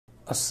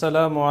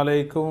السلام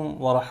عليكم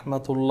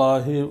ورحمة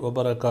الله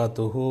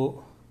وبركاته.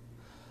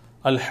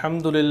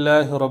 الحمد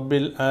لله رب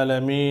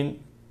العالمين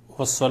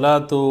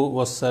والصلاة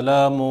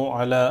والسلام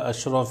على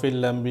أشرف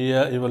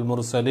الأنبياء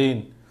والمرسلين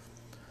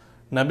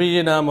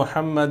نبينا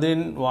محمد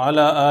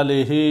وعلى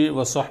آله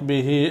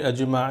وصحبه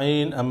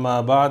أجمعين أما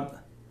بعد.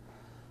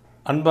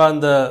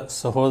 அன்பார்ந்த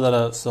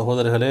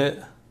சகோதரர்களே,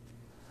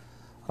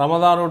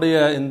 ரமதானுடைய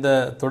இந்த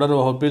தொடர்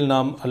வகுப்பில்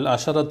நாம் அல்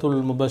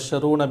அஷரத்துல்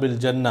முபஷரூன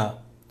பில் ஜன்னா,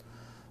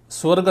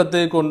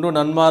 சுவர்க்கத்தை கொண்டு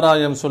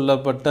நன்மாராயம்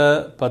சொல்லப்பட்ட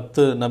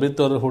 10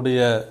 நபித்தோர்களுடைய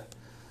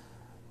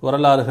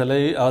வரலாறுகளை,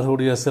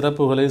 அவர்களுடைய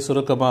சிறப்புகளை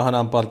சுருக்கமாக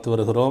நாம் பார்த்து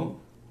வருகிறோம்.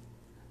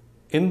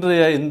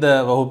 இன்றைய இந்த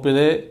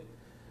வகுப்பிலே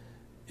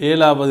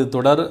 7வது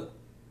தொடர்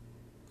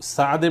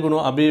சஅத்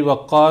இப்னு அபி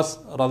வக்காஸ்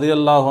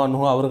ரலியல்லாஹு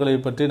அன்ஹு அவர்களை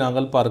பற்றி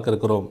நாங்கள் பார்க்க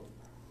இருக்கிறோம்.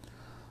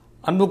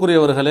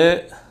 அன்புக்குரியவர்களே,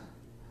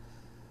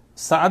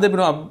 சஅத்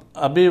இப்னு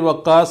அபி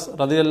வக்காஸ்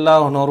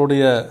ரலியல்லாஹு அன்ஹு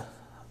அவருடைய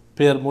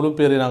முழு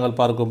பேரை நாங்கள்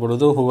பார்க்கும்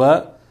பொழுது ஹுவ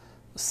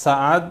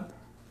சஅத்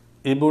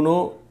இப்னு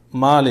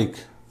மாலிக்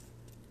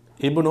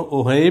இப்னு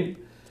உஹைப்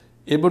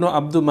இப்னு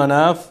அப்து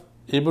மனாஃப்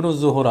இப்னு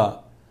ஜுஹ்ரா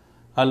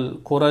அல்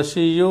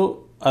குரஷியு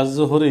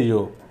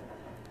அஸ்ஸுஹ்ரியு.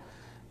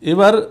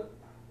 இவர்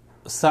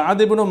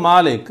சஅத் இப்னு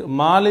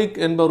மாலிக்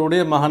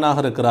என்பவருடைய மகனாக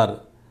இருக்கிறார்.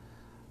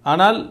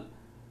 ஆனால்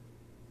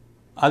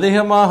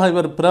அதிகமாக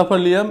இவர்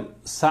பிரபல்யம்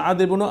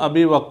சஅத் இப்னு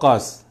அபி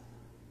வக்காஸ்.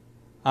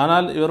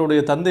 ஆனால்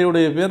இவருடைய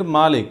தந்தையுடைய பேர்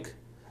மாலிக்.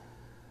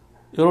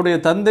 இவருடைய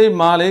தந்தை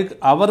மாலிக்,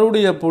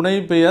 அவருடைய புனை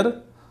பெயர்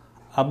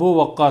அபு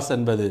வக்காஸ்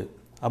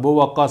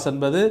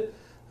என்பது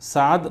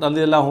சஅத்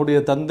ரலியல்லாஹுடைய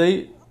தந்தை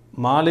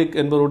மாலிக்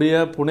என்பவருடைய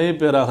புனை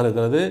பெயராக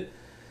இருக்கிறது.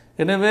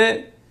 எனவே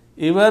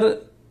இவர்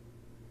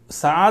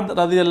சஅத்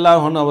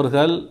ரலியல்லாஹு அன்ஹு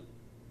அவர்கள்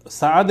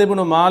சஅத்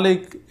இப்னு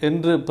மாலிக்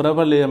என்று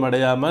பிரபல்யம்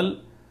அடையாமல்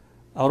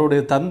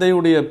அவருடைய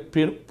தந்தையுடைய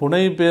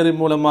புனை பெயர்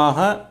மூலமாக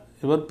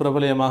இவர்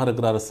பிரபல்யமாக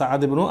இருக்கிறார்.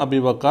 சஅத் இப்னு அபி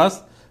வக்காஸ்,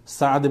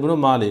 சஅத்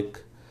இப்னு மாலிக்.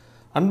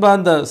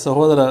 அன்பார்ந்த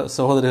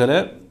சகோதரிகளே,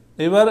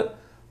 இவர்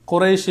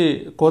குறைஷி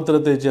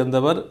கோத்திரத்தைச்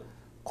சேர்ந்தவர்.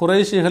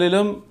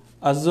 குறைஷிகளிலும்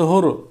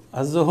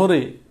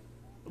அஸ்ஸுஹுரி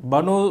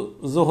பனு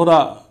ஜுஹ்ரா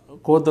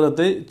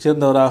கோத்திரத்தை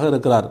சேர்ந்தவராக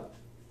இருக்கிறார்.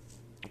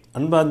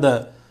 அன்பார்ந்த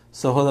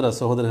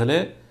சகோதரிகளே,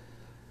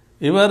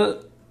 இவர்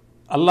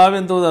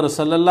அல்லாஹ்வின் தூதர்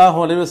ஸல்லல்லாஹு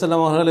அலைஹி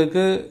வஸல்லம்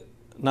அவர்களுக்கு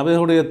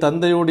நபிகளுடைய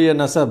தந்தையுடைய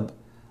நசப்,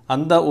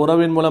 அந்த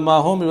உறவின்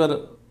மூலமாகவும் இவர்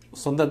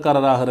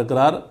சொந்தக்காரராக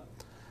இருக்கிறார்.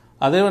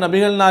 அதே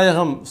நபிகள்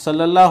நாயகம்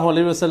ஸல்லல்லாஹு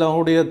அலைஹி வஸல்லம்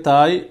அவருடைய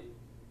தாய்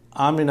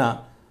ஆமினா,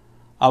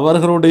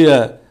 அவர்களுடைய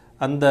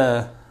அந்த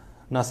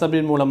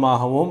நசபின்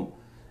மூலமாகவும்,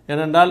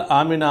 ஏனென்றால்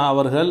ஆமினா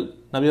அவர்கள்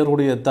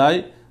நபியர்களுடைய தாய்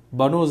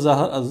பனு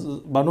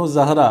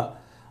ஜஹ்ரா,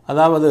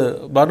 அதாவது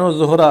பனு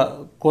ஜுஹ்ரா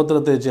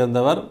கோத்திரத்தைச்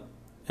சேர்ந்தவர்.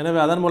 எனவே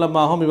அதன்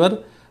மூலமாகவும் இவர்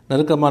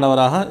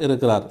நெருக்கமானவராக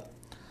இருக்கிறார்.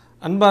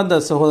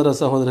 அன்பார்ந்த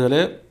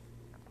சகோதரிகளே,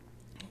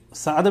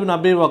 சஅத் இப்னு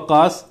அபி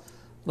வக்காஸ்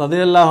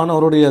ரலியல்லாஹு அன்ஹு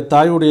அவருடைய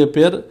தாயுடைய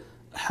பேர்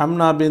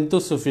ஹம்னா பின்து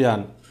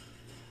சுஃபியான்.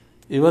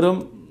 இவரும்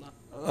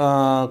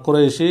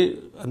குறைஷி,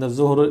 அந்த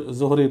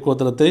ஜுஹ்ரி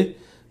கோத்திரத்தை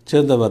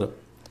சேர்ந்தவர்.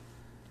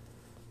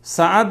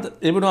 சஅத்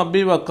இப்னு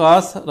அபி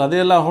வக்காஸ்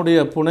ரலியல்லாஹுடைய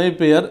புனை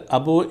பெயர்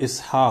அபு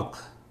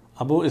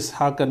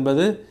இஸ்ஹாக்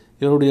என்பது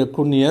இவருடைய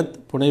குன்னியத்,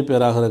 புனை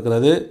பெயராக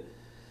இருக்கிறது.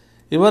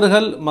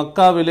 இவர்கள்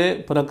மக்காவிலே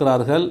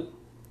பிறக்கிறார்கள்.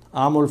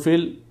 ஆமுல்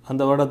ஃபீல்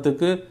அந்த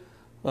வருடத்துக்கு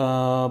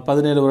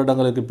 17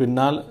 வருடங்களுக்கு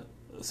பின்னால்,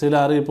 சில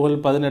அறிவிப்புகள்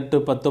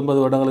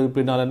 18-19 வருடங்களுக்கு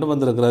பின்னால் என்று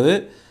வந்திருக்கிறது.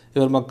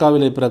 இவர்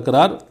மக்காவிலே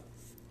பிறக்கிறார்.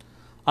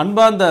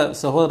 அன்பார்ந்த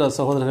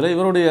சகோதரர்களே,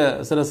 இவருடைய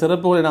சில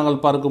சிறப்புகளை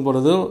நாங்கள் பார்க்கும்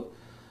பொழுது,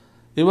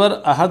 இவர்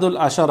அஹதுல்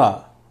அஷரா,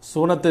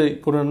 சூனத்தை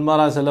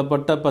நன்மாராய்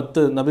செல்லப்பட்ட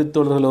 10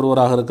 நபித்தோழர்கள்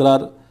ஒருவராக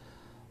இருக்கிறார்.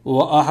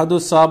 அஹது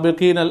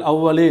சாபிகீன் அல்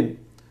அவ்வலீன்,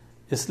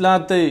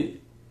 இஸ்லாத்தை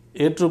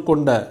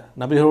ஏற்றுக்கொண்ட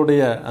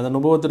நபிகளுடைய அந்த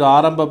நுபுவத்துடைய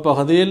ஆரம்ப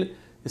பகுதியில்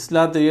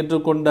இஸ்லாத்தை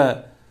ஏற்றுக்கொண்ட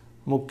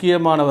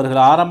முக்கியமானவர்கள்,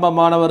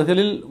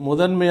 ஆரம்பமானவர்களில்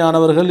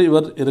முதன்மையானவர்கள்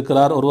இவர்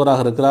ஒருவராக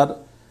இருக்கிறார்.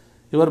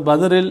 இவர்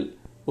பத்ரில்,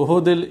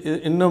 உஹுதில்,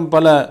 இன்னும்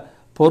பல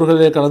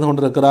போர்களிலே கலந்து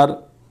கொண்டிருக்கிறார்.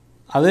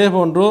 அதே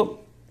போன்று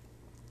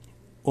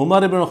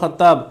உமர் இப்னு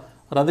கத்தாப்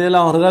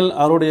ரலியல்லாஹு அவர்கள்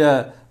அவருடைய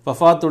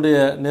வஃபாத்துடைய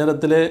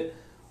நேரத்திலே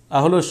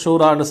அஹ்லு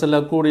ஷூரா என்று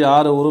சொல்லக்கூடிய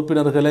 6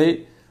 உறுப்பினர்களை,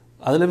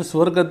 அதிலும்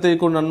சுவர்க்கத்தை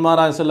கொண்டு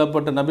நன்மாராய்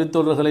சொல்லப்பட்ட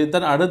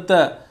நபித்தோழர்களைத்தான் அடுத்த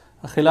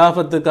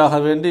ஹிலாஃபத்துக்காக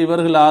வேண்டி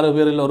இவர்கள் 6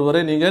 பேரில்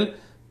ஒருவரை நீங்கள்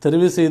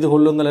தெரிவு செய்து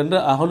கொள்ளுங்கள் என்று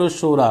அஹ்லு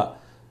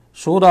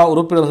ஷூரா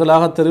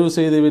உறுப்பினர்களாக தெரிவு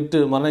செய்துவிட்டு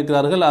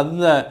மரணிக்கிறார்கள்.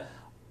 அந்த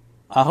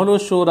அஹ்லு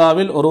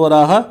ஷூராவில்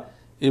ஒருவராக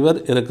இவர்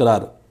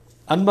இருக்கிறார்.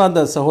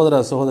 அன்பார்ந்த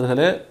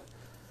சகோதரர்களே,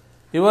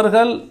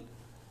 இவர்கள்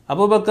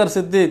அபூபக்கர்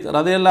சித்திக்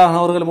ரலியல்லாஹு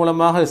அவர்கள்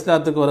மூலமாக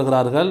இஸ்லாத்துக்கு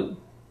வருகிறார்கள்.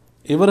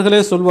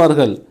 இவர்களே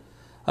சொல்வார்கள்,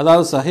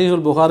 அதாவது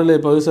சஹீஹுல் புகாரிலே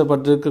பதிவு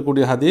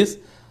செய்யப்பட்டிருக்கக்கூடிய ஹதீஸ்,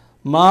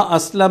 மா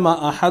அஸ்லம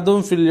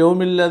அஹதும் ஃபில்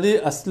யௌமில்லதி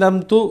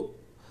அஸ்லம்து,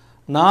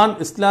 நான்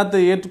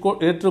இஸ்லாத்தை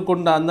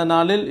ஏற்றுக்கொண்ட அந்த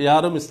நாளில்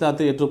யாரும்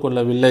இஸ்லாத்தை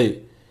ஏற்றுக்கொள்ளவில்லை.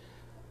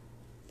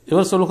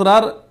 இவர்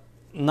சொல்கிறார்,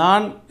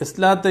 நான்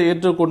இஸ்லாத்தை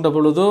ஏற்றுக்கொண்ட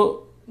பொழுது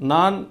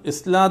நான்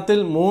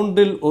இஸ்லாத்தில்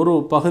 3இல் ஒரு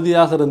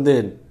பகுதியாக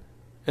இருந்தேன்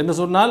என்று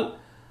சொன்னால்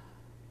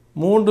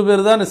 3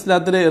 பேர் தான்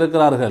இஸ்லாத்திலே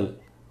இருக்கிறார்கள்.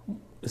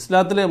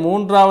 இஸ்லாத்திலே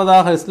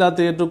மூன்றாவதாக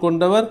இஸ்லாத்தை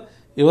ஏற்றுக்கொண்டவர்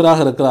இவராக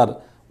இருக்கிறார்.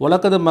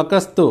 வலக்கது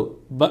மக்கஸ்து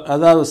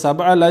அதாவது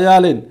சபா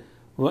லயாலின்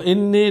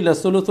இன்னி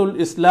லசுலுசுல்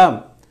இஸ்லாம்,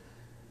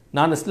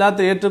 நான்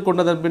இஸ்லாத்தை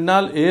ஏற்றுக்கொண்டதன்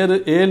பின்னால்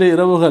 7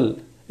 இரவுகள்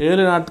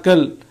 7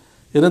 நாட்கள்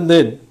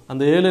இருந்தேன்.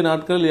 அந்த 7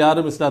 நாட்களில்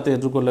யாரும் இஸ்லாத்தை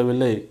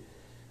ஏற்றுக்கொள்ளவில்லை.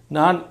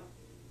 நான்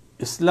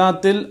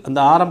இஸ்லாத்தில் அந்த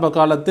ஆரம்ப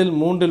காலத்தில்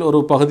 3 ஒரு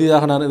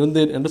பகுதியாக நான்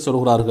இருந்தேன் என்று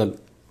சொல்கிறார்கள்.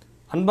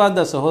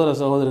 அன்பார்ந்த சகோதர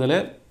சகோதரிகளே,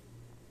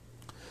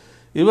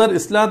 இவர்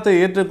இஸ்லாத்தை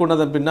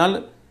ஏற்றுக்கொண்டதன் பின்னால்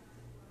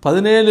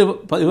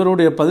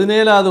இவருடைய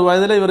 17வது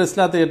வயதில் இவர்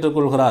இஸ்லாத்தை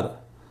ஏற்றுக்கொள்கிறார்.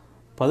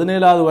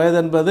 17வது வயது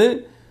என்பது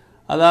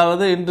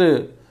அதாவது இன்று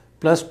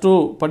 +2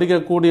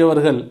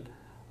 படிக்கக்கூடியவர்கள்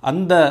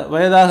அந்த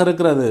வயதாக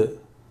இருக்கிறது,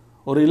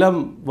 ஒரு இளம்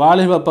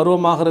வாலிப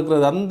பருவமாக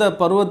இருக்கிறது. அந்த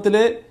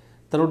பருவத்திலே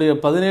தன்னுடைய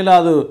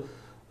 17வது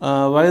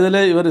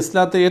வயதிலே இவர்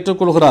இஸ்லாத்தை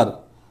ஏற்றுக்கொள்கிறார்.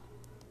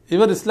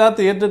 இவர்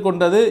இஸ்லாத்தை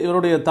ஏற்றுக்கொண்டது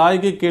இவருடைய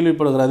தாய்க்கு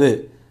கேள்விப்படுகிறது,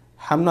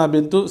 ஹம்னா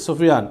பின்து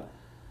சுஃபியான்.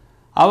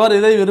 அவர்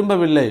இதை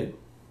விரும்பவில்லை.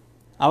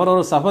 அவர்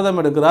ஒரு சபதம்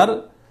எடுக்கிறார்.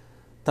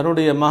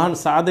 தன்னுடைய மகன்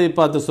சாதை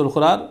பார்த்து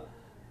சொல்கிறார்,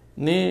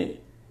 நீ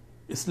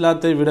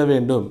இஸ்லாத்தை விட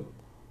வேண்டும்,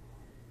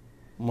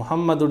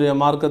 முஹம்மதுடைய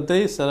மார்க்கத்தை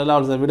ஸல்லல்லாஹு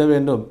அலைஹி வஸல்லம் விட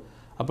வேண்டும்.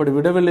 அப்படி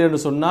விடவில்லை என்று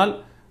சொன்னால்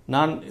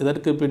நான்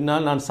இதற்கு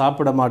பின்னால் நான்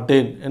சாப்பிட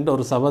மாட்டேன் என்ற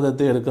ஒரு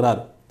சபதத்தை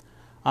எடுக்கிறார்.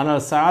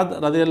 ஆனால் சாத்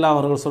ரலியல்லாஹு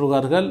அவர்கள்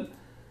சொல்கிறார்கள்,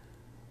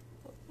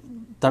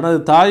 தனது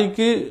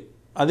தாய்க்கு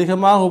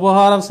அதிகமாக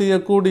உபகாரம்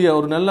செய்யக்கூடிய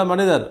ஒரு நல்ல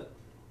மனிதர்.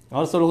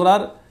 அவர்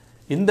சொல்கிறார்,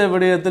 இந்த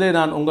விடயத்திலே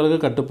நான் உங்களுக்கு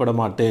கட்டுப்பட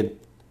மாட்டேன்.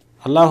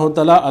 அல்லாஹு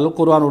தஆலா அல்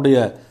குர்ஆனுடைய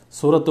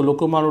சூரத்துல்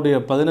லுக்மானுடைய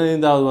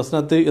 15வது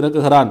வசனத்தை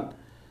இறக்குகிறான்.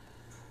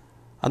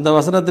 அந்த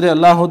வசனத்திலே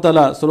அல்லாஹு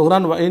தஆலா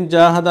சொல்கிறான், வ இன்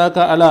ஜாஹதாக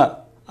அலா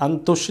அன்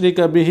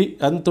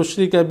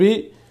துஷ்ரிக பி,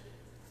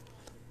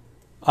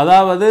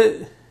 அதாவது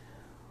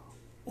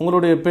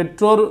உங்களுடைய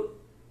பெற்றோர்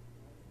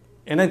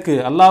எனக்கு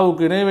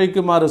அல்லாஹ்வுக்கு இணை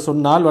வைக்குமாறு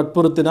சொன்னால்,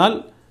 வற்புறுத்தினால்,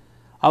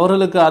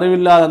 அவர்களுக்கு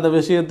அறிவில்லாத அந்த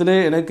விஷயத்திலே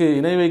எனக்கு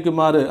இணை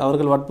வைக்குமாறு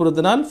அவர்கள்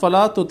வற்புறுத்தினால்,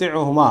 ஃபலா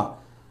துதிஉஹுமா,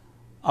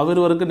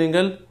 அவருக்கு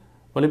நீங்கள்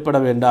வழிபட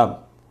வேண்டாம்.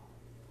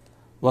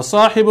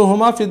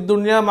 வசாஹிபுஹுமா ஃபித்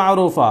துன்யா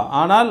மஅரூஃபா,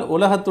 ஆனால்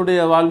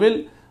உலகத்துடைய வாழ்வில்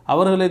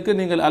அவர்களுக்கு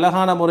நீங்கள்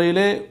அழகான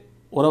முறையிலே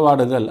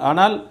உறவாடுங்கள்.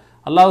 ஆனால்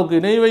அல்லாஹ்வுக்கு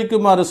இணை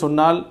வைக்குமாறு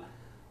சொன்னால்,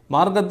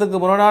 மார்க்கத்துக்கு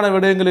முரணான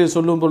விடயங்களை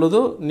சொல்லும் பொழுது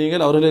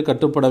நீங்கள் அவர்களை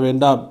கட்டுப்பட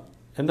வேண்டாம்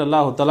என்று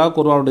அல்லாஹ் தஆலா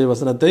குர்ஆனுடைய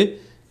வசனத்தை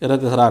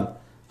இறக்குகிறான்.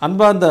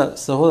 அன்பார்ந்த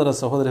சகோதர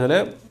சகோதரிகளே,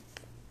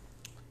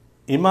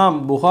 இமாம்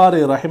புகாரி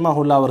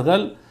ரஹிமஹுல்லா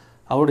அவர்கள்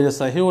அவருடைய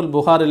சஹீஹுல்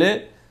புகாரிலே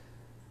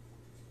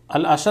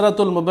அல்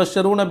அஷரத்துல்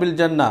முபஷ்ஷரூன பில்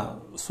ஜன்னா,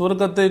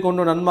 சுவர்க்கத்தை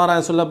கொண்டு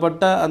நன்மாராய்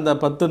சொல்லப்பட்ட அந்த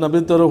 10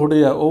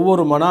 நபித்தோர்களுடைய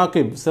ஒவ்வொரு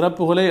மனாகிப்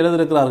சிறப்புகளை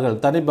எழுதியிருக்கிறார்கள்.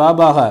 தனி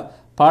பாபாக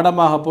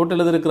பாடமாக போட்டு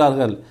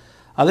எழுதியிருக்கிறார்கள்.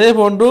 அதே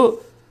போன்று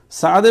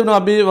சஅத் இப்னு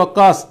அபி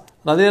வக்காஸ்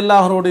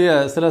ரலியல்லாஹு அன்ஹுடைய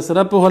சில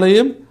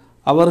சிறப்புகளையும்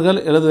அவர்கள்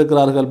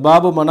எழுதியிருக்கிறார்கள்.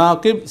 பாபு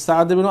மனாகிப்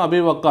சஅத் இப்னு அபி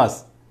வக்காஸ்.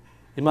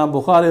 இமாம்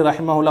புகாரி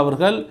ரஹிமஹுல்லா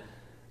அவர்கள்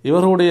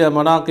இவர்களுடைய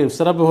மனாகிப்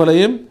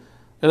சிறப்புகளையும்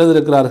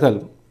எழுதியிருக்கிறார்கள்.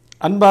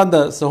 அன்பார்ந்த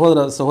சகோதர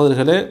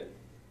சகோதரிகளே,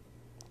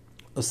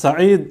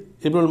 சயீத்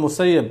இப்னுல்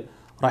முஸையப்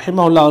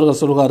ரஹிமஹுல்லா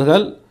அவர்கள்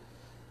சொல்கிறார்கள்,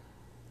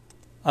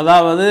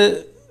 அதாவது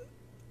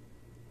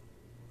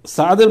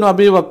சஅத் இப்னு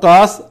அபி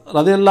வக்காஸ்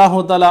ரலியல்லாஹு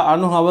தஆலா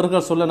அன்ஹு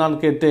அவர்கள் சொல்ல நான்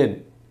கேட்டேன்.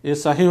 இது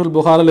சஹீஹுல்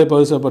புகாரிலே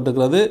பதிவு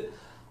செய்யப்பட்டிருக்கிறது.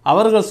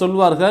 அவர்கள்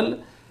சொல்வார்கள்,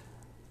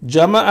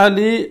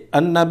 ஜமஅலி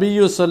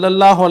அன்-நபியு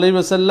ஸல்லல்லாஹு அலைஹி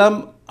வஸல்லம்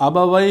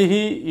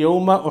அபவைஹி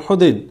யௌம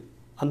உஹுதின்,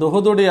 அந்த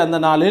உஹுதுடைய அந்த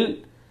நாளில்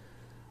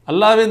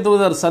அல்லாஹ்வின்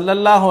தூதர்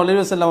ஸல்லல்லாஹு அலைஹி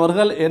வஸல்லம்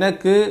அவர்கள்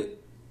எனக்கு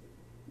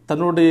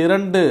தன்னுடைய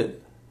 2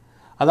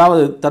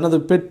 அதாவது தனது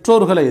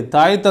பெற்றோர்களை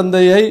தாய்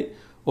தந்தையை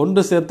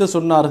ஒன்று சேர்த்து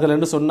சொன்னார்கள்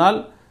என்று சொன்னால்,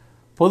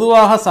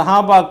 பொதுவாக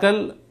சஹாபாக்கள்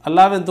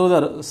அல்லாஹ்வின்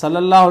தூதர்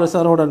ஸல்லல்லாஹு அலைஹி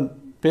வஸல்லம்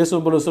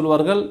பேசும்போது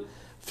சொல்வார்கள்,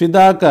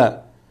 ஃபிதாக்க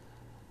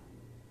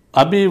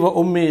அபி வ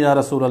உம்மி யா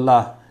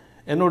ரசூலல்லாஹ்,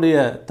 என்னுடைய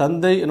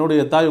தந்தை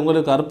என்னுடைய தாய்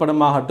உங்களுக்கு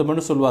அர்ப்பணமாகட்டும்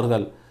என்று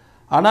சொல்வார்கள்.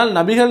 ஆனால்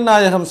நபிகள்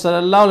நாயகம்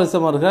ஸல்லல்லாஹு அலைஹி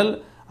வஸல்லம் அவர்கள்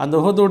அந்த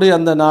உஹுதுடைய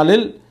அந்த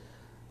நாளில்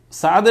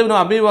சஅத் இப்னு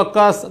அபி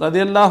வக்காஸ்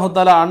ரலியல்லாஹு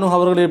தஆலா அன்ஹு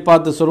அவர்களை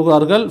பார்த்து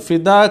சொல்கிறார்கள்,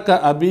 ஃபிதாக்க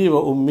அபி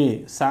வ உம்மி,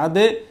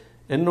 சஅதே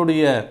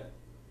என்னுடைய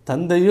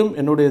தந்தையும்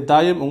என்னுடைய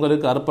தாயும்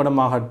உங்களுக்கு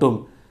அர்ப்பணமாகட்டும்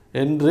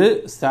என்று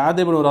சஅத்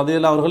இப்னு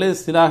ரலியல்லாஹு அவர்களை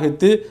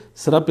சிலாகித்து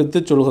சிறப்பித்து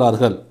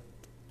சொல்கிறார்கள்.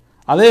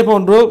 அதே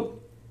போன்று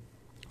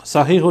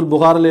சஹீஹுல்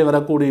புகாரிலே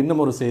வரக்கூடிய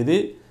இன்னும் ஒரு செய்தி,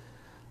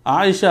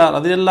 ஆயிஷா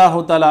ரலியல்லாஹு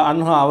தஆலா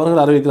அன்ஹா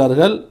அவர்கள்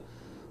அறிவிக்கிறார்கள்,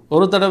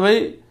 ஒரு தடவை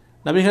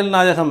நபிகள்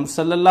நாயகம்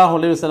ஸல்லல்லாஹு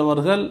அலைஹி வஸல்லம்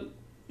அவர்கள்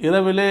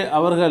இரவிலே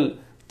அவர்கள்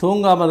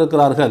தூங்காமல்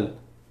இருக்கிறார்கள்.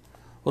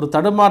 ஒரு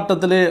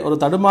தடுமாற்றத்திலே ஒரு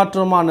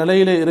தடுமாற்றமான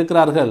நிலையிலே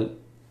இருக்கிறார்கள்.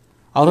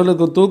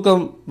 அவர்களுக்கு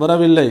தூக்கம்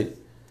வரவில்லை.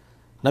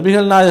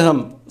 நபிகள்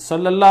நாயகம்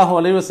ஸல்லல்லாஹு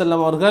அலைஹி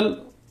வஸல்லம் அவர்கள்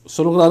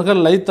சொல்கிறார்கள்,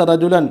 லைத்த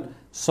ரஜுலன்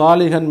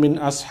சாலிஹன் மின்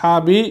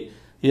அஸ்ஹாபி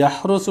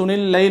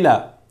யஹ்ருசுனில் லைலா,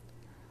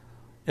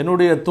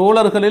 என்னுடைய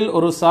தோழர்களில்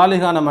ஒரு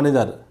சாலிகான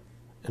மனிதர்,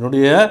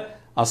 என்னுடைய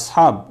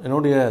அஸ்ஹாப்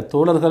என்னுடைய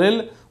தோழர்களில்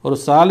ஒரு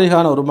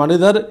சாலிகான ஒரு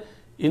மனிதர்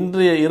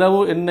இன்றைய இரவு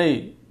என்னை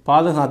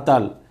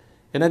பாதுகாத்தால்,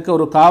 எனக்கு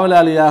ஒரு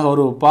காவலாளியாக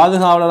ஒரு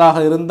பாதுகாவலராக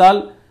இருந்தால்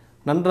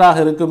நன்றாக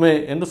இருக்குமே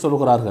என்று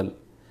சொல்கிறார்கள்.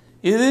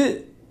 இது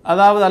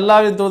அதாவது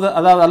அல்லாஹ்வின் தூதர்,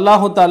 அதாவது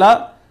அல்லாஹு தஆலா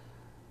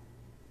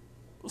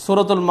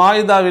சூரத்துல்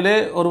மாயிதாவிலே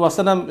ஒரு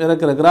வசனம்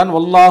இருக்கிறான்,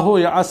 வல்லாஹு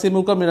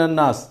யாசிமுக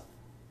மினன்னாஸ்,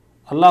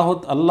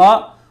 அல்லாஹ்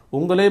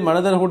உங்களை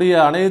மனிதர்களுடைய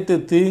அனைத்து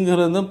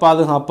தீங்கிலிருந்தும்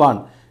பாதுகாப்பான்.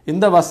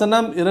 இந்த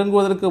வசனம்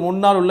இறங்குவதற்கு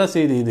முன்னால் உள்ள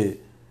செய்தி இது.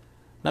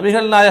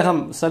 நபிகள்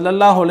நாயகம்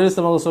ஸல்லல்லாஹு அலைஹி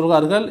வஸல்லம்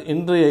சொல்கிறார்கள்,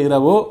 இன்றைய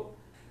இரவு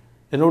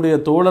என்னுடைய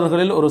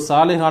தோழர்களில் ஒரு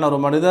சாலிகான ஒரு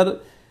மனிதர்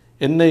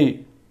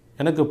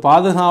எனக்கு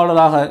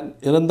பாதுகாவலராக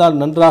இருந்தால்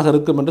நன்றாக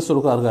இருக்கும் என்று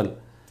சொல்கிறார்கள்.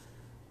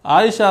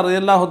 ஆயிஷா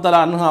ரலியல்லாஹு தஆலா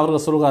அன்ஹா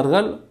அவர்கள்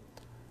சொல்கிறார்கள்,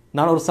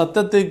 நான் ஒரு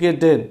சத்தத்தை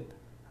கேட்டேன்.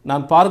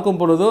 நான் பார்க்கும்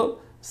பொழுது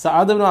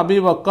சஅத் இப்னு அபி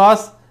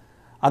வக்காஸ்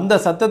அந்த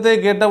சத்தத்தை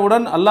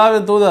கேட்டவுடன்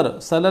அல்லாஹ்வின் தூதர்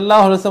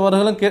ஸல்லல்லாஹு அலைஹி வஸல்லம்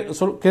அவர்களும்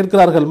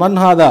கேட்கிறார்கள், மன்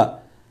ஹாதா,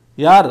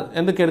 யார்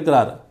என்று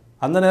கேட்கிறார்.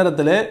 அந்த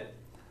நேரத்திலே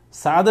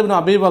சஅத் இப்னு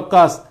அபி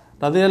வக்காஸ்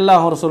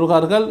ரலியல்லாஹு அன்ஹு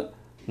சொல்கிறார்கள்,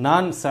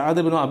 நான் சஅத்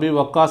இப்னு அபி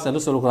வக்காஸ்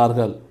என்று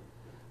சொல்கிறார்கள்.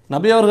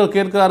 நபி அவர்கள்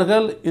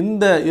கேட்கிறார்கள்,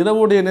 இந்த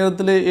இரவுடைய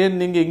நேரத்திலே ஏன்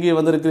நீங்கள் இங்கே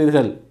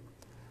வந்திருக்கிறீர்கள்?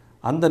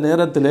 அந்த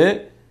நேரத்திலே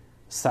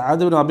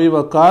சஅத் இப்னு அபி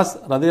வக்காஸ்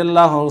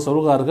ரலியல்லாஹு அன்ஹு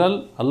சொல்கிறார்கள்,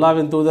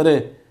 அல்லாஹ்வின் தூதரே,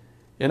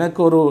 எனக்கு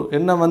ஒரு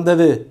எண்ணம்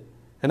வந்தது,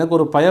 எனக்கு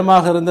ஒரு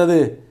பயமாக இருந்தது.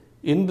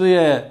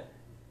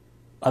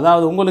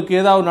 அதாவது உங்களுக்கு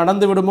ஏதாவது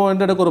நடந்து விடுமோ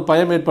என்று எனக்கு ஒரு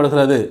பயம்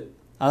ஏற்படுகிறது.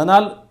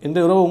 அதனால்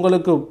இன்றைய இரவு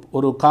உங்களுக்கு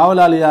ஒரு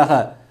காவலாளியாக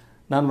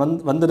நான்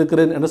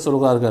வந்திருக்கிறேன் என்று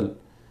சொல்கிறார்கள்.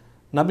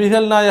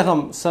 நபிகள்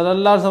நாயகம்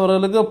ஸல்லல்லாஹு அலைஹி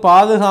அவர்களுக்கு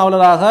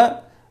பாதுகாவலராக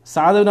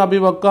சஅத் இப்னு அபி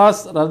வக்காஸ்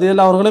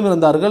ரலியல்லாஹு அவர்களும்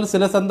இருந்தார்கள்.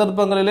 சில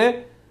சந்தர்ப்பங்களிலே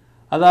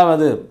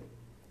அதாவது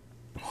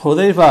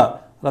ஹுதைஃபா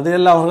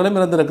ரலியல்லாஹு அவர்களும்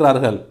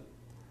இருந்திருக்கிறார்கள்.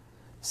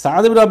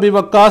 சஅத் இப்னு அபி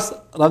வக்காஸ்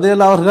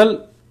ரலியல்லாஹு அவர்கள்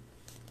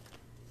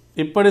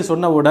இப்படி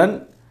சொன்னவுடன்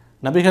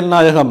நபிகள்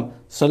நாயகம்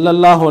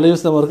ஸல்லல்லாஹு அலைஹி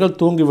வஸல்லம் அவர்கள்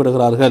தூங்கி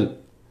விடுகிறார்கள்.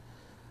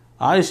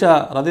 ஆயிஷா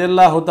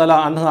ரலியல்லாஹு தஆலா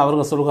அன்ஹா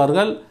அவர்கள்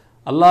சொல்கிறார்கள்,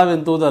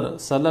 அல்லாஹ்வின் தூதர்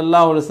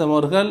ஸல்லல்லாஹு அலைஹி வஸல்லம்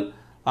அவர்கள்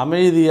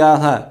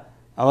அமைதியாக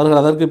அவர்கள்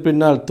அதற்கு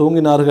பின்னால்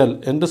தூங்கினார்கள்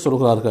என்று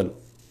சொல்கிறார்கள்.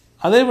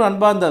 அதேபோல்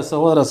அன்பார்ந்த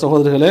சகோதர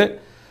சகோதரிகளே,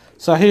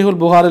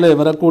 சஹீஹுல் புகாரிலே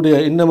வரக்கூடிய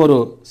இன்னும் ஒரு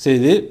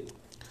செய்தி,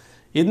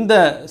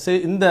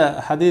 இந்த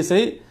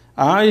ஹதீஸை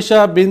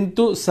ஆயிஷா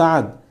பின்து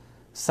சஅத்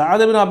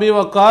இப்னு அபி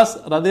வக்காஸ்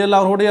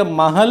ரலியல்லாஹு அவருடைய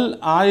மகள்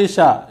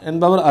ஆயிஷா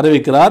என்பவர்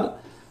அறிவிக்கிறார்.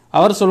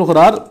 அவர்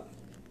சொல்கிறார்,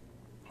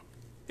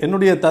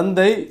 என்னுடைய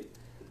தந்தை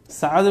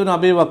சஅத் இப்னு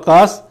அபி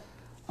வக்காஸ்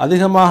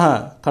அதிகமாக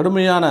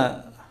கடுமையான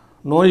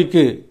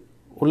நோய்க்கு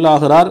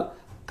உள்ளாகிறார்,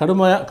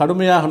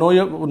 கடுமையாக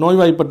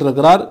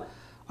நோய்வாய்ப்பட்டிருக்கிறார்.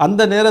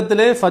 அந்த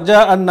நேரத்திலே ஃபஜா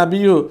அன்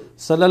நபியு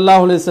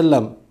ஸல்லல்லாஹு அலைஹி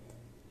வஸல்லம்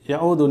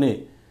யஊதுனி,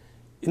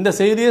 இந்த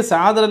செய்தியை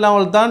சஅத் ரலியல்லாஹு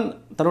அன்ஹு தான்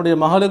தன்னுடைய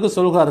மகளுக்கு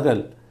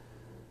சொல்கிறார்கள்.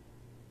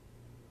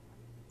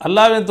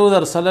 அல்லாஹ்வின்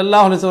தூதர்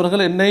ஸல்லல்லாஹு அலைஹி வஸல்லம்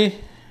அவர்கள் என்னை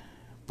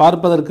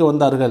பார்ப்பதற்கு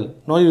வந்தார்கள்,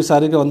 நோய்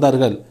விசாரிக்க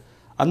வந்தார்கள்.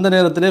 அந்த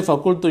நேரத்திலே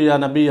ஃபகுல்து யா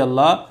நபி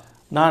அல்லாஹ்,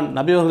 நான்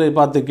நபி அவர்களை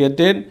பார்த்து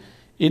கேட்டேன்,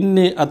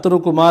 இன்னி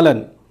அத்ருக்கு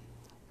மாலன்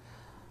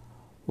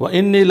வ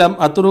இன்னி லம்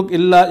அத்ருக்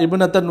இல்லா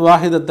இப்னத்தன்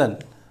வாஹிதத்தன்,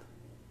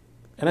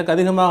 எனக்கு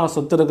அதிகமாக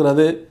சொத்து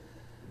இருக்கிறது,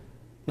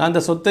 நான்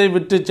இந்த சொத்தை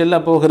விட்டு செல்ல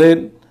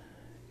போகிறேன்.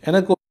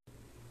 எனக்கு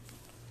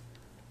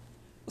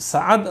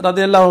சஅத்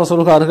ரலியல்லாஹு அன்ஹு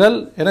சொல்கிறார்கள்,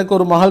 எனக்கு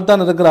ஒரு மகள்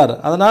தான் இருக்கிறார்,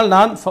 அதனால்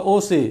நான்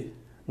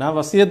நான்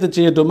வசியத்து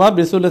செய்யட்டுமா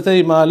பிசுலசை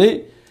மாலி,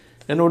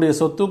 என்னுடைய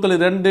சொத்துக்கள்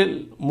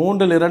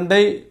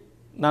 2/3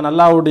 நான்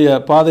அல்லாஹ்வுடைய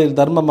பாதையில்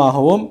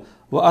தர்மமாகவும்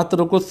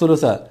வஅத்ருக்கு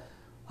சுலுச,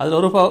 அதில்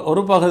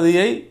ஒரு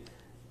பகுதியை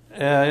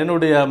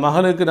என்னுடைய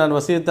மகளுக்கு நான்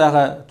வசியத்தாக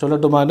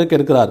சொல்லட்டுமா என்று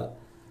கேட்கிறார்.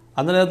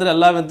 அந்த நேரத்தில்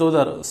அல்லாஹ்வின்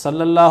தூதர்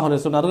ஸல்லல்லாஹு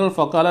அலைஹி சொன்னார்கள்,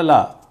 ஃபகாலலா,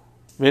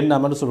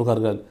 வேண்டாம் என்று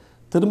சொல்கிறார்கள்.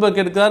 திரும்ப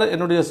கேட்கிறார்,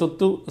 என்னுடைய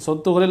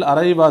சொத்துகளில்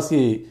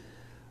அரைவாசியை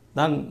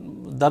நான்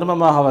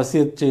தர்மமாக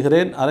வசியத்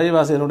செய்கிறேன்,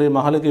 அரைவாசி என்னுடைய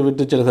மகளுக்கு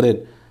விட்டு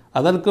செல்கிறேன்.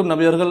 அதற்கும்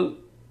நபியர்கள்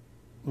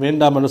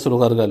வேண்டாம் என்று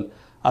சொல்கிறார்கள்.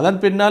 அதன்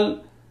பின்னால்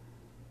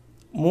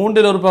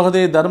 1/3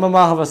 பகுதியை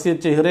தர்மமாக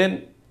வசியச் செய்கிறேன்,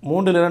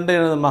 2/3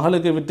 எனது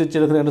மகளுக்கு விட்டு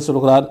செல்கிறேன் என்று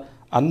சொல்கிறார்.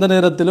 அந்த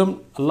நேரத்திலும்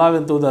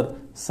அல்லாஹ்வின் தூதர்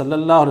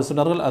ஸல்லல்லாஹு அலைஹி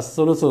சொன்னார்கள்,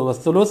 அஸ்ஸுலுசு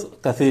வஸ்ஸுலுஸ்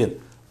கஸீர்,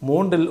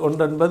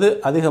 1/3 என்பது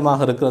அதிகமாக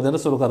இருக்கிறது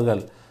என்று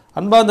சொல்கிறார்கள்.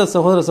 அன்பார்ந்த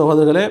சகோதர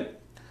சகோதரிகளே,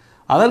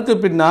 அதற்கு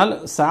பின்னால்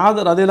சஅத்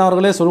ரலியல்லாஹு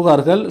அவர்களே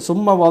சொல்கிறார்கள்,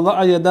 சும்ம வதஅ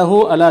யதஹு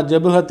அலா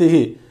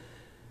ஜபஹதிஹி,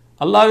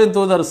 அல்லாஹ்வின்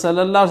தூதர்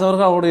ஸல்லல்லாஹு அலைஹி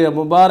அவர்கள் அவருடைய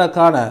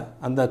முபாரக்கான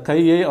அந்த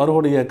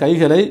அவர்களுடைய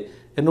கைகளை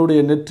என்னுடைய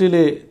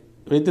நெற்றிலே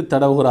வைத்து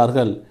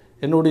தடவுகிறார்கள்,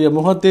 என்னுடைய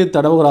முகத்தை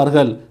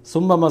தடவுகிறார்கள்.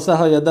 சும்ம மஸஹ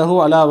யதஹு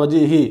அலா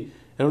வஜிஹி,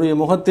 என்னுடைய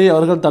முகத்தை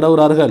அவர்கள்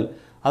தடவுகிறார்கள்.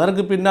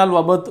 அதற்கு பின்னால்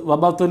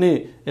வபத்துனி,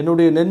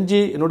 என்னுடைய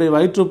நெஞ்சி என்னுடைய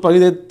வயிற்று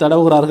பகுதியை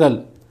தடவுகிறார்கள்.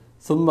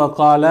 சும்ம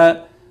கால,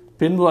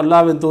 பின்பு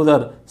அல்லாஹ்வின்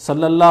தூதர்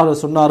ஸல்லல்லாஹு அலைஹி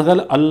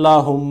சொன்னார்கள்,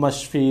 அல்லாஹும்ம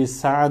ஷ்ஃபி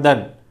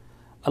சஅதன்,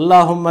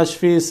 அல்லாஹும்ம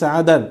ஷ்ஃபி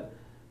சஅதன்,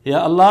 யா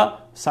அல்லாஹ்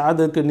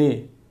சஅதுக்கு நீ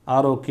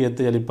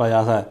ஆரோக்கியத்தை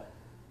அளிப்பாயாக,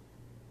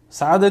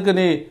 சஅதுக்கு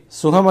நீ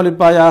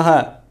சுகமளிப்பாயாக,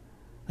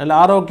 நல்ல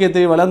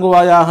ஆரோக்கியத்தை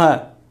வழங்குவாயாக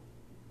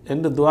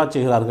என்று துஆ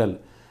செய்கிறார்கள்.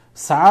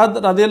 சஅத்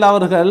ரலியல்லாஹு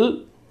அவர்கள்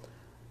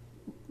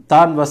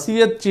தான்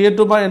வசியத்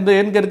செய்யட்டுமா என்று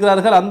ஏன்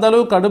கேட்கிறார்கள்? அந்த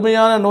அளவு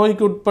கடுமையான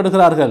நோய்க்கு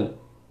உட்படுகிறார்கள்.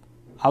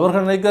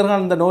 அவர்கள்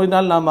நினைக்கிறார்கள், அந்த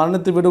நோயினால் நாம்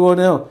மரணித்து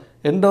விடுவோனோ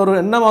என்ற ஒரு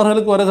எண்ணம்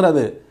அவர்களுக்கு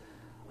வருகிறது.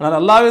 ஆனால்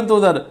அல்லாஹ்வின்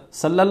தூதர்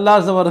ஸல்லல்லாஹு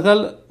அலைஹி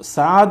அவர்கள்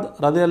சஅத்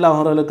ரலியல்லாஹு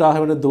அவர்களுக்காக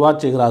வேண்டி துஆ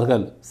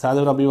செய்கிறார்கள். சஅத்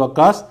இப்னு அபி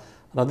வக்காஸ்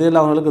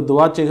ரலியல்லாஹு அவர்களுக்கு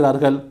துஆ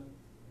செய்கிறார்கள்.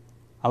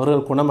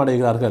 அவர்கள்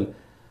குணமடைகிறார்கள்.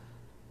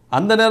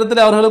 அந்த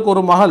நேரத்தில் அவர்களுக்கு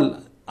ஒரு மகள்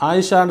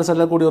ஆயிஷா என்று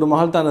சொல்லக்கூடிய ஒரு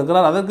மகள் தான்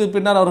இருக்கிறார். அதற்கு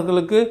பின்னர்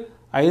அவர்களுக்கு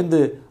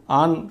 5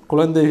 ஆண்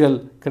குழந்தைகள்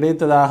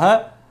கிடைத்ததாக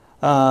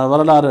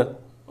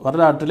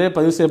வரலாற்றிலே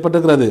பதிவு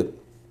செய்யப்பட்டிருக்கிறது.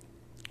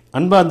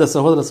 அன்பார்ந்த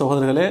சகோதர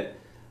சகோதரிகளே,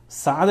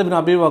 சஅத் பின்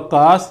அபி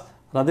வக்காஸ்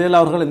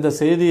ரலியல்லாஹு அவர்கள் இந்த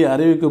செய்தியை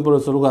அறிவிக்கும்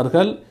பொழுது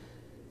சொல்கிறார்கள்,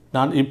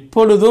 நான்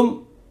இப்பொழுதும்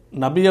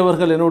நபி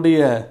அவர்கள் என்னுடைய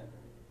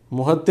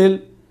முகத்தில்,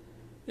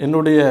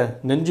 என்னுடைய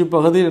நெஞ்சு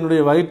பகுதியில்,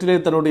 என்னுடைய வயிற்றிலே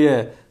தன்னுடைய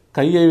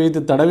கையை வைத்து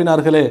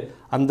தடவினார்களே,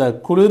 அந்த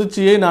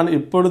குளிர்ச்சியை நான்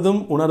இப்பொழுதும்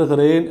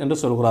உணர்கிறேன் என்று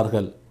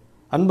சொல்கிறார்கள்.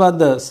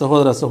 அன்பார்ந்த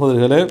சகோதர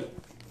சகோதரிகளே,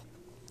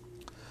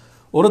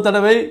 ஒரு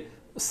தடவை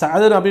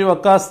சஅத் பின் அபி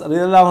வக்காஸ்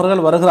ரலியல்லாஹு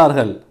அவர்கள்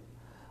வருகிறார்கள்.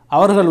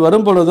 அவர்கள்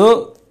வரும் பொழுது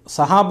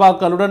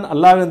சஹாபாக்களுடன்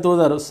அல்லாஹ்வின்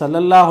தூதர்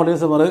ஸல்லல்லாஹு அலைஹி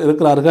வஸல்லம்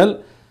இருக்கிறார்கள்.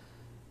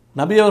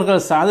 நபி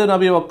அவர்கள் சஅத் பின்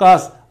அபி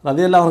வக்காஸ்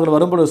ரலியல்லாஹு அவர்கள்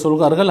வரும்பொழுது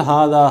சொல்கிறார்கள்,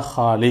 ஹாதா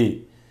ஹாலி,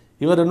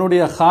 இவர்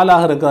என்னுடைய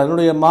ஹாலாக இருக்கிறார்,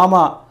 என்னுடைய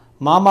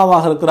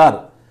மாமாவாக இருக்கிறார்.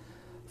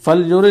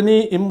 ஃபல் யுரினி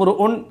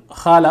இம்ருஉன்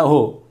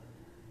ஹாலஹு,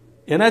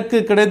 எனக்கு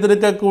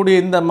கிடைத்திருக்கக்கூடிய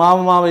இந்த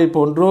மாமாவை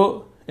போன்று,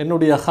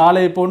 என்னுடைய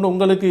ஹாலை போன்று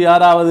உங்களுக்கு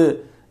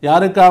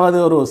யாருக்காவது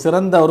ஒரு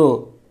சிறந்த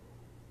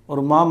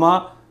ஒரு மாமா,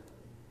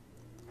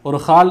 ஒரு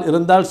ஹால்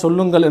இருந்தால்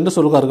சொல்லுங்கள் என்று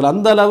சொல்கிறார்கள்.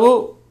 அந்த அளவு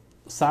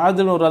சஅத்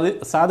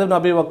பின்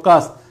அபி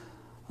வக்காஸ்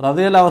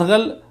ரலியல்லாஹு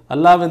அவர்கள்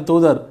அல்லாஹ்வின்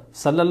தூதர்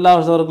ஸல்லல்லாஹு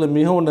அலைஹி அவர்கள்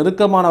மிகவும்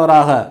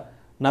நெருக்கமானவராக,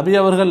 நபி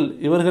அவர்கள்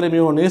இவர்களை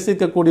மிகவும்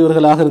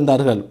நேசிக்கக்கூடியவர்களாக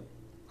இருந்தார்கள்.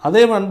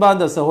 அதே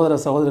அன்பார்ந்த சகோதர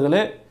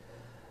சகோதரிகளே,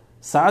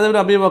 சஅத்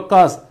பின் அபி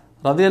வக்காஸ்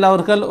ரலியல்லாஹு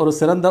அவர்கள் ஒரு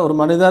சிறந்த ஒரு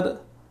மனிதர்.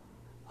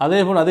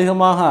 அதேபோல்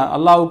அதிகமாக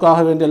அல்லாஹ்வுக்காக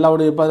வேண்டி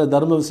அல்லாஹ்வுடைய பாதையில்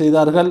தர்மம்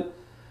செய்தார்கள்.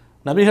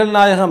 நபிகள்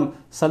நாயகம்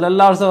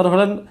ஸல்லல்லாஹு அலைஹி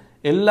அவர்களுடன்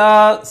எல்லா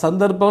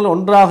சந்தர்ப்பங்களும்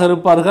ஒன்றாக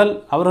இருப்பார்கள்.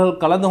 அவர்கள்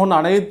கலந்து கொண்ட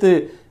அனைத்து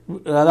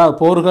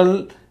போர்கள்,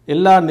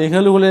 எல்லா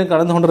நிகழ்வுகளையும்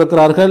கலந்து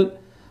கொண்டிருக்கிறார்கள்.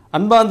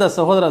 அன்பார்ந்த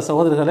சகோதர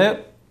சகோதரிகளே,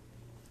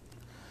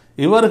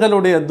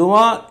 இவர்களுடைய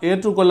துவா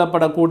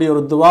ஏற்றுக்கொள்ளப்படக்கூடிய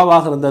ஒரு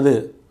துவாவாக இருந்தது.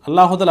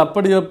 அல்லாஹ் தஆலா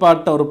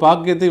அப்படிப்பட்ட ஒரு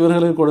பாக்கியத்தை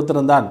இவர்களுக்கு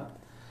கொடுத்திருந்தான்.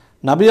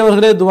 நபி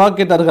அவர்களே துவா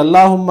கேட்டார்கள்,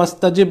 அல்லாஹும்ம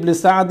ஸ்தஜிப் லி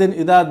சஅதின்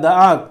இதா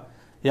தஆக்,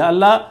 யா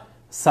அல்லாஹ்,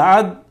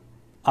 சஅத்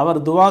அவர்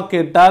துவா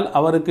கேட்டால்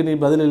அவருக்கு நீ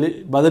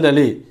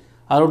பதிலளி,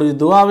 அவருடைய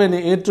துவாவை நீ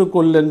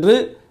ஏற்றுக்கொள் என்று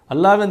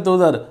அல்லாஹ்வின்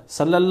தூதர்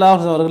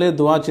ஸல்லல்லாஹு அலைஹி அவர்களே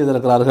துவா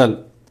செய்திருக்கிறார்கள்.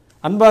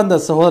 அன்பார்ந்த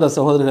சகோதர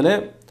சகோதரிகளே,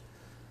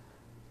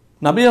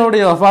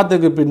 நபியுடைய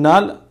வஃபாத்துக்கு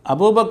பின்னால்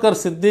அபூபக்கர்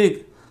சித்திக்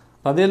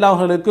ரலியல்லாஹு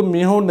அவர்களுக்கு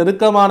மிகவும்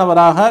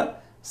நெருக்கமானவராக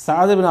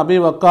சஅத் பின் அபி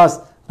வக்காஸ்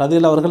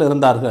ரலியல்லாஹு அவர்கள்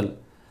இருந்தார்கள்.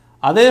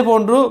 அதே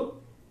போன்று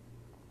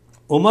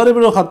உமர்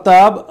இப்னு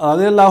கத்தாப்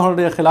ரலியல்லாஹு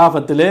அவருடைய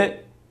ஹிலாஃபத்திலே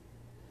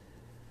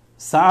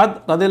சஅத்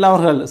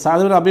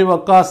பின் அபி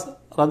வக்காஸ்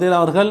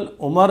ரலியல்லாஹு அவர்கள்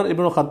உமர்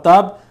இப்னு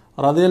கத்தாப்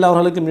ரலியல்லாஹு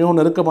அவர்களுக்கு மிகவும்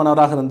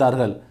நெருக்கமானவராக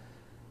இருந்தார்கள்.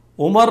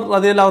 உமர்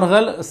ரலியல்லாஹு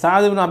அவர்கள்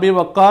சஅத் பின் அபி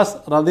வக்காஸ்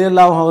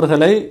ரலியல்லாஹு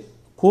அவர்களை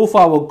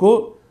கூஃபாவுக்கு,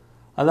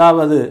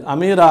 அதாவது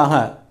அமீராக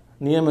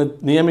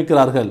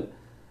நியமிக்கிறார்கள்.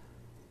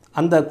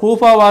 அந்த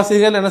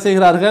கூஃபாவாசிகள் என்ன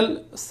செய்கிறார்கள்,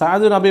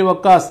 சஅத் பின் அபி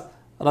வக்காஸ்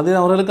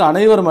ரலியல்லாஹு அவர்களுக்கு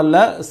அனைவரும் அல்ல,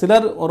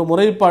 சிலர் ஒரு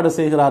முறைப்பாடு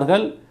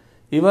செய்கிறார்கள்.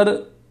 இவர்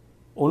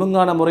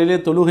ஒழுங்கான முறையிலே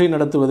தொழுகை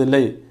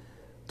நடத்துவதில்லை,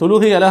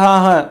 தொழுகை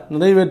அழகாக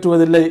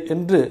நிறைவேற்றுவதில்லை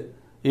என்று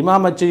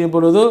இமாமத் செய்யும்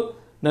பொழுது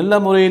நல்ல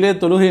முறையிலே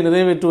தொழுகை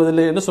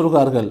நிறைவேற்றுவதில்லை என்று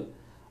சொல்கிறார்கள்.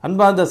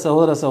 அன்பார்ந்த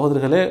சகோதர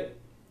சகோதரிகளே,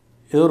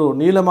 இது ஒரு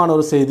நீளமான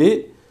ஒரு செய்தி.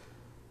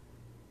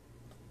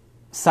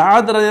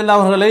 சஅத்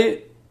ரலியல்லாஹு அவர்களை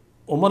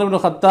உமர் இப்னு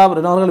கத்தாப்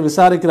அவர்கள்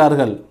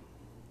விசாரிக்கிறார்கள்.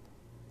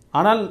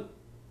 ஆனால்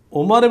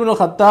உமர் இப்னு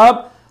கத்தாப்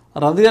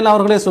ரலியல்லாஹு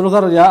அவர்களே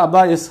சொல்கிறார், யா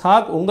அபா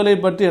இஸ்ஹாக், உங்களை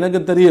பற்றி எனக்கு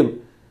தெரியும்,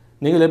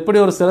 நீங்கள் எப்படி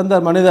ஒரு சிறந்த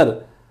மனிதர்,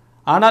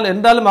 ஆனால்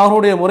என்றாலும்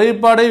அவர்களுடைய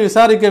முறைப்பாடை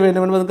விசாரிக்க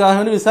வேண்டும்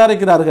என்பதற்காக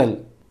விசாரிக்கிறார்கள்.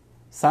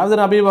 சஅத்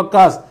பின் அபி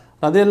வக்காஸ்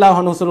ரலியல்லாஹு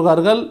அன்ஹு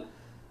சொல்கிறார்கள்,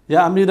 யா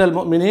அமீரல்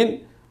முஃமினீன்,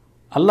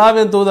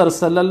 அல்லாஹ்வின் தூதர்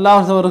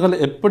ஸல்லல்லாஹு அலைஹி அவர்கள்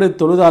எப்படி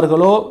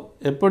தொழுதார்களோ,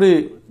 எப்படி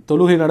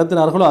தொழுகை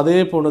நடத்தினார்களோ அதே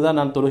போன்றுதான்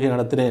நான் தொழுகை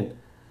நடத்தினேன்.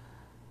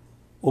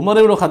 உமர்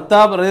இப்னு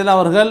கத்தாப் ரலியல்லாஹு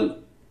அவர்கள்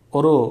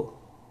ஒரு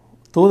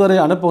தூதரை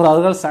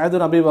அனுப்புகிறார்கள் சஅத்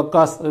பின் அபி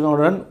வக்காஸ்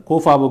உடன்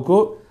கூஃபாவுக்கு.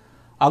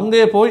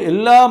 அங்கே போய்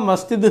எல்லா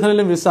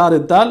மஸ்ஜிதுகளிலும்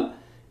விசாரித்தால்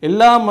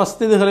எல்லா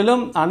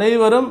மஸ்ஜிதுகளிலும்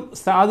அனைவரும்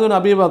சஅத் பின்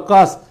அபி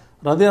வக்காஸ்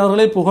ரலியல்லாஹு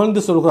அவர்களை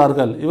புகழ்ந்து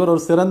சொல்கிறார்கள். இவர்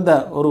ஒரு சிறந்த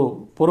ஒரு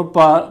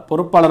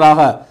பொறுப்பாளராக,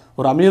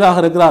 ஒரு அமீராக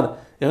இருக்கிறார்,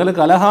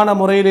 எங்களுக்கு அழகான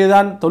முறையிலே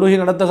தான் தொழுகை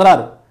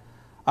நடத்துகிறார்.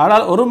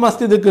 ஆனால் ஒரு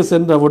மஸ்ஜிதுக்கு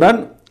சென்றவுடன்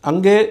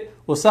அங்கே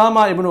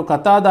உசாமா இப்னு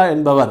கத்தாதா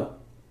என்பவர்,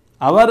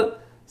 அவர்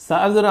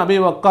சஅத் பின் அபி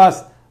வக்காஸ்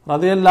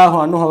ரலியல்லாஹு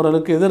அன்ஹு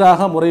அவர்களுக்கு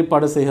எதிராக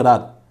முறைப்பாடு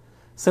செய்கிறார்.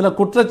 சில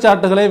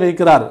குற்றச்சாட்டுகளை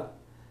வைக்கிறார்.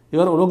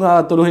 இவர் ஒழுங்காக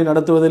தொழுகை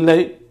நடத்துவதில்லை,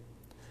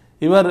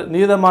 இவர்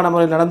நீதமான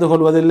முறையில் நடந்து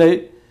கொள்வதில்லை,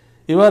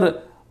 இவர்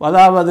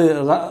அதாவது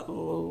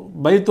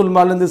பைத்துல்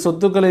மாலிருந்து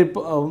சொத்துக்களை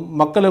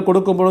மக்களுக்கு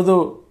கொடுக்கும் பொழுது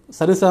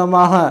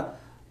சரிசமமாக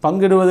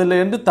பங்கிடுவதில்லை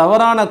என்று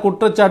தவறான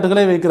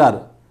குற்றச்சாட்டுகளை வைக்கிறார்.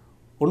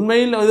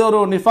 உண்மையில் இது ஒரு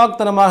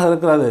நிஃபாக்தனமாக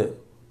இருக்கிறது,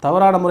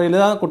 தவறான முறையில்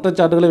தான்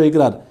குற்றச்சாட்டுகளை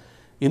வைக்கிறார்.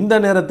 இந்த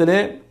நேரத்திலே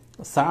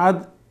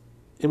சஅத்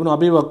இப்னு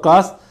அபி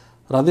வக்காஸ்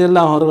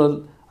ரலியல்லாஹு அவர்கள்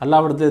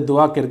அல்லாஹ்விடத்தில்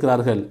துஆ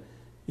கேட்கிறார்கள்.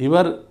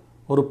 இவர்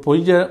ஒரு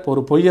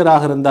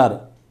பொய்யராக இருந்தார்,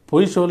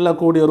 பொய்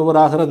சொல்லக்கூடிய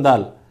ஒருவராக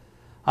இருந்தால்,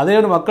 அதே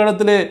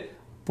மக்களிடத்திலே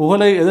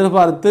புகழை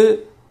எதிர்பார்த்து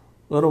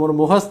ஒரு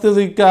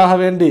முகஸ்துதிக்காக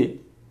வேண்டி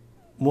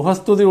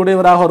முகஸ்துதி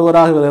உடையவராக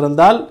ஒருவராக இவர்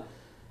இருந்தால்,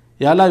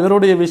 யாலா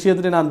இவருடைய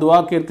விஷயத்தில் நான் துவா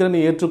கேட்கிறேன், நீ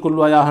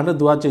ஏற்றுக்கொள்வாயாக என்று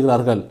துவா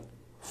செய்கிறார்கள்.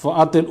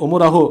 ஃபாத்தின்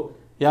உமுரஹு,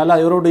 யாலா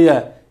இவருடைய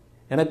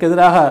எனக்கு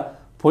எதிராக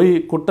பொய்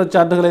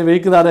குற்றச்சாட்டுகளை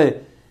வைக்கிறாரே,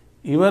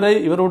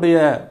 இவருடைய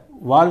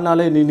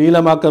வாழ்நாளை நீ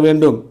நீளமாக்க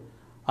வேண்டும்,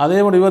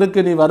 அதேபோல் இவருக்கு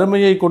நீ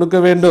வறுமையை கொடுக்க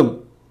வேண்டும்,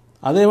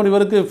 அதேபோல்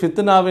இவருக்கு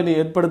ஃபித்னாவை நீ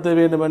ஏற்படுத்த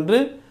வேண்டும் என்று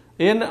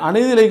ஏன்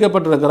அநீதி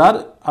இழைக்கப்பட்டிருக்கிறார்,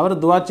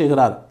 அவர் துவா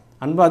செய்கிறார்.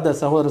 அன்பார்ந்த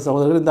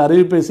சகோதரர்கள், இந்த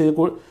அறிவிப்பை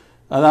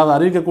அதாவது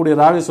அறிவிக்கக்கூடிய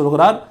ராவி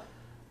சொல்கிறார்,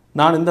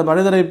 நான் இந்த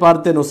மனிதரை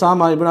பார்த்தேன்,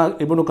 உசாமா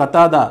இப்னு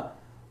கத்தாதா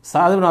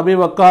சாத் இப்னு அபி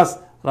வக்காஸ்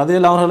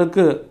ரலியல்லாஹு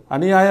அவர்களுக்கு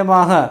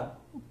அநியாயமாக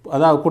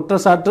அதாவது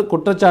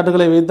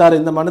குற்றச்சாட்டுகளை வைத்தார்.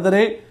 இந்த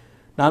மனிதரை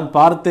நான்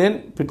பார்த்தேன்,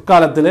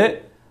 பிற்காலத்திலே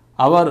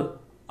அவர்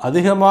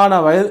அதிகமான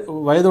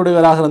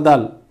வயதுடையவராக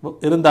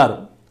இருந்தார்,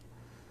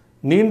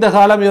 நீண்ட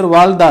காலம் இவர்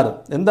வாழ்ந்தார்.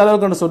 எந்த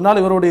அளவுக்கு என்று சொன்னால்,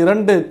 இவருடைய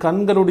 2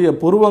 கண்களுடைய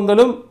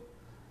புருவங்களும்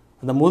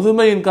அந்த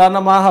முதுமையின்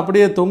காரணமாக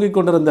அப்படியே தொங்கிக்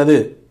கொண்டிருந்தது.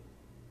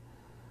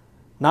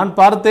 நான்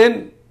பார்த்தேன்,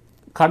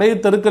 கடை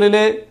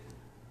தெருக்களிலே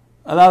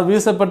அதாவது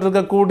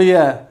வீசப்பட்டிருக்கக்கூடிய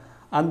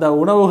அந்த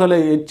உணவுகளை,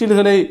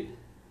 எச்சில்களை,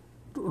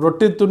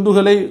 ரொட்டி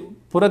துண்டுகளை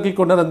புரக்கி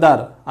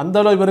கொண்டிருந்தார். அந்த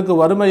அளவு இவருக்கு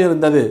வறுமை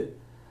இருந்தது.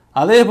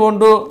 அதே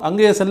போன்று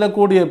அங்கே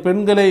செல்லக்கூடிய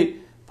பெண்களை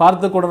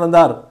பார்த்து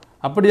கொண்டிருந்தார்.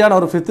 அப்படியான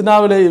ஒரு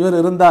ஃபித்னாவிலே இவர்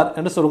இருந்தார்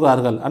என்று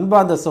சொல்கிறார்கள்.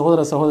 அன்பார்ந்த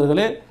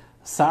சகோதரர்களே,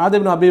 சாத்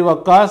இப்னு அபி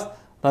வக்காஸ்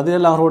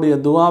ரலியல்லாஹு அவருடைய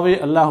துவாவை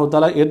அல்லாஹு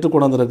தஆலா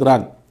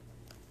ஏற்றுக்கொண்டிருக்கிறான்.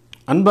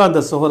 அன்பார்ந்த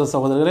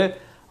சகோதரர்களே,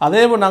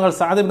 அதேபோல் நாங்கள்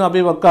சாத் இப்னு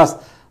அபி வக்காஸ்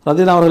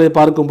ரலியல்லாஹு அவர்களை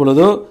பார்க்கும்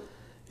பொழுது,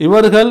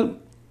 இவர்கள்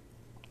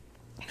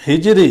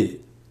ஹிஜ்ரி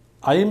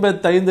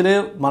 55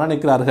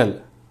 மரணிக்கிறார்கள்.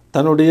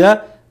 தன்னுடைய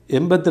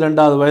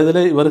 82வது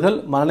வயதிலே இவர்கள்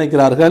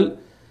மரணிக்கிறார்கள்.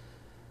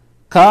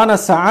 கான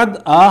சாத்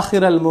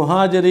ஆஹிரல்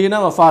முஹாஜிரீன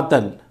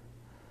வஃபாத்தன்,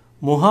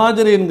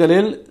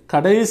 முஹாஜிரீன்களில்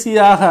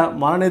கடைசியாக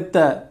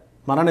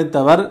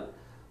மரணித்தவர்,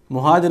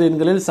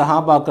 முஹாஜிரீன்களில்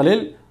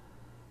சஹாபாக்களில்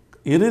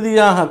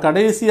இறுதியாக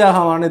கடைசியாக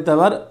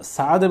மரணித்தவர்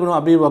சாத் இப்னு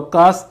அபி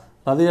வக்காஸ்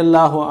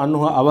ரலியல்லாஹு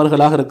அன்ஹு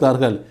அவர்களாக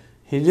இருக்கிறார்கள்.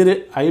 ஹிஜ்ரி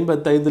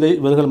 55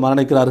 இவர்கள்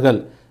மரணிக்கிறார்கள்.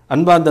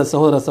 அன்பார்ந்த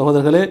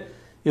சகோதரர்களே,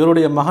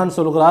 இவருடைய மகன்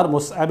சொல்கிறார்,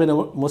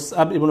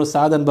 முஸ்அப் இப்னு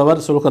சாத்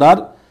என்பவர்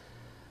சொல்கிறார்,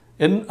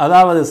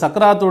 அதாவது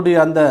சக்ராத்துடைய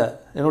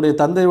என்னுடைய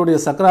தந்தையுடைய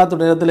சக்ராத்து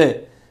நேரத்திலே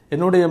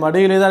என்னுடைய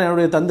மடியிலே தான்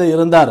என்னுடைய தந்தை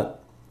இருந்தார்.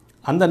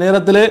 அந்த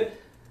நேரத்திலே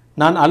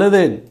நான்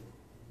அழுதேன்.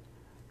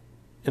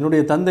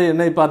 என்னுடைய தந்தை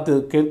என்னை பார்த்து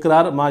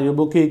கேட்கிறார், மா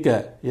யுபுகீக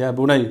யா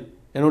புனை,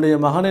 என்னுடைய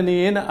மகனை நீ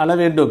ஏன் அழ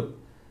வேண்டும்?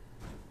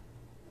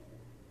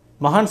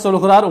 மகன்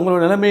சொல்கிறார்,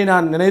 உங்களுடைய நிலைமையை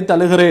நான் நினைத்து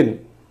அழுகிறேன்.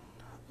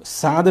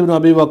 சாத் இப்னு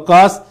அபி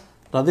வக்காஸ்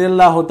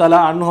ரலியல்லாஹு தஆலா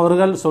அன்ஹு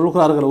அவர்கள்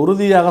சொல்கிறார்கள்,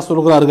 உறுதியாக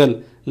சொல்கிறார்கள்,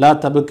 லா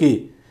தபுகி,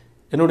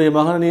 என்னுடைய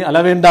மகனை நீ அழ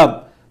வேண்டாம்.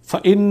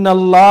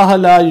 ஃபஇன்னல்லாஹ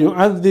லா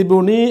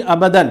யுஅذிபுனி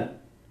அபதன்,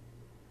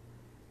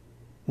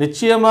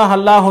 நிச்சயமாக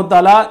அல்லாஹு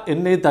தஆலா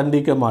என்னை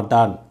தண்டிக்க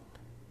மாட்டான்,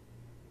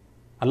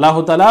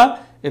 அல்லாஹு தஆலா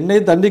என்னை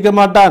தண்டிக்க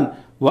மாட்டான்.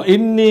 வ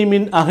இன்னி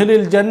மின்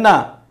அஹ்லில் ஜன்னா,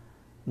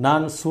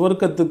 நான்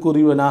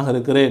சுவர்க்கத்துக்குரியவனாக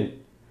இருக்கிறேன்.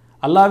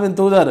 அல்லாஹ்வின்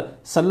தூதர்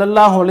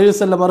ஸல்லல்லாஹு அலைஹி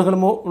வஸல்லம்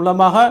அவர்கள்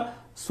மூலமாக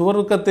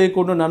சுவர்க்கத்தை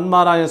கொண்டு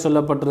நன்மாராயம்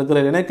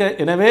சொல்லப்பட்டிருக்கிறேன்.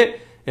 எனவே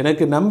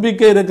எனக்கு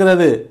நம்பிக்கை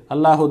இருக்கிறது,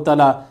 அல்லாஹு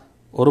தஆலா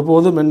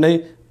ஒருபோதும் என்னை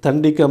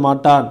தண்டிக்க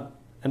மாட்டான்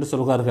என்று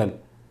சொல்கிறார்கள்.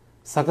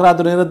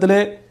 சக்ராத்து நேரத்திலே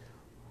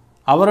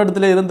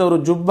அவரிடத்திலே இருந்த ஒரு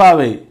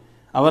ஜுப்பாவை,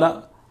 அவர்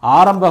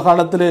ஆரம்ப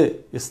காலத்திலே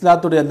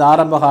இஸ்லாத்துடைய அந்த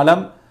ஆரம்ப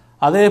காலம்,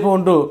 அதே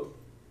போன்று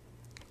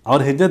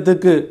அவர்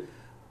ஹிஜ்ரத்துக்கு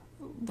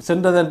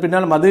சென்றதன்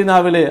பின்னால்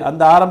மதீனாவிலே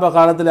அந்த ஆரம்ப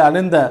காலத்திலே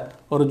அணிந்த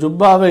ஒரு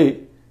ஜுப்பாவை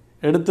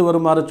எடுத்து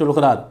வருமாறு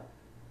சொல்கிறார்.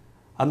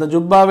 அந்த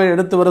ஜுப்பாவை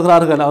எடுத்து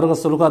வருகிறார்கள்.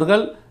 அவர்கள்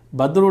சொல்கிறார்கள்,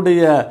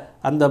 பத்ருடைய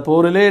அந்த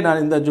போரிலே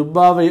நான் இந்த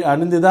ஜுப்பாவை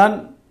அணிந்துதான்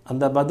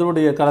அந்த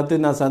பத்ருடைய களத்தை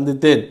நான்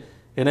சந்தித்தேன்.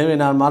 எனவே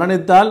நான்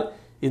மரணித்தால்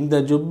இந்த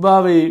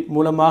ஜுப்பாவை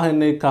மூலமாக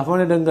என்னை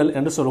கஃனிடுங்கள்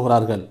என்று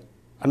சொல்கிறார்கள்.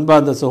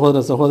 அன்பார்ந்த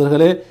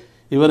சகோதரர்களே,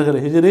 இவர்கள்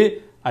ஹிஜ்ரி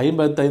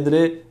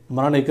 55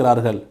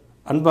 மரணிக்கிறார்கள்.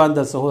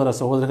 அன்பார்ந்த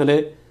சகோதரர்களே,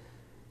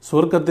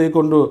 சுவர்க்கத்தை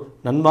கொண்டு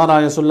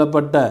நன்மாராயம்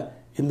சொல்லப்பட்ட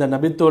இந்த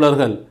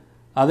நபித்தோழர்கள்,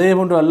 அதே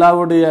போன்று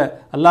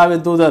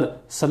அல்லாஹ்வின் தூதர்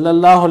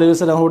ஸல்லல்லாஹு அலைஹி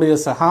வஸல்லம் அவருடைய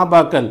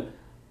சஹாபாக்கள்,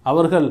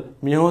 அவர்கள்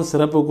மிகவும்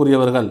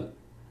சிறப்புக்குரியவர்கள்,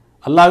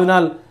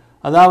 அல்லாஹ்வினால்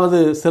அதாவது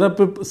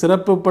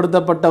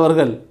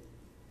சிறப்புப்படுத்தப்பட்டவர்கள்.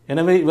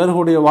 எனவே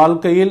இவர்களுடைய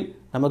வாழ்க்கையில்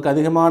நமக்கு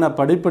அதிகமான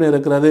படிப்பினை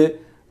இருக்கிறது.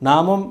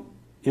 நாமும்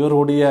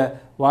இவர்களுடைய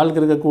வாழ்க்கை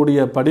இருக்கக்கூடிய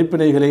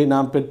படிப்பினைகளை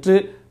நாம் பெற்று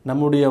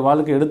நம்முடைய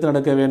வாழ்க்கை எடுத்து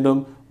நடக்க வேண்டும்.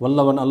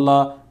 வல்லவன்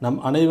அல்லாஹ் நம்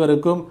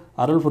அனைவருக்கும்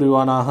அருள்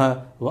புரிவானாக.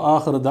 வ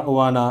ஆகிரு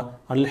தஅவானா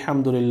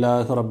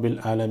அல்ஹம்துலில்லாஹி ரப்பில்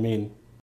ஆலமீன்.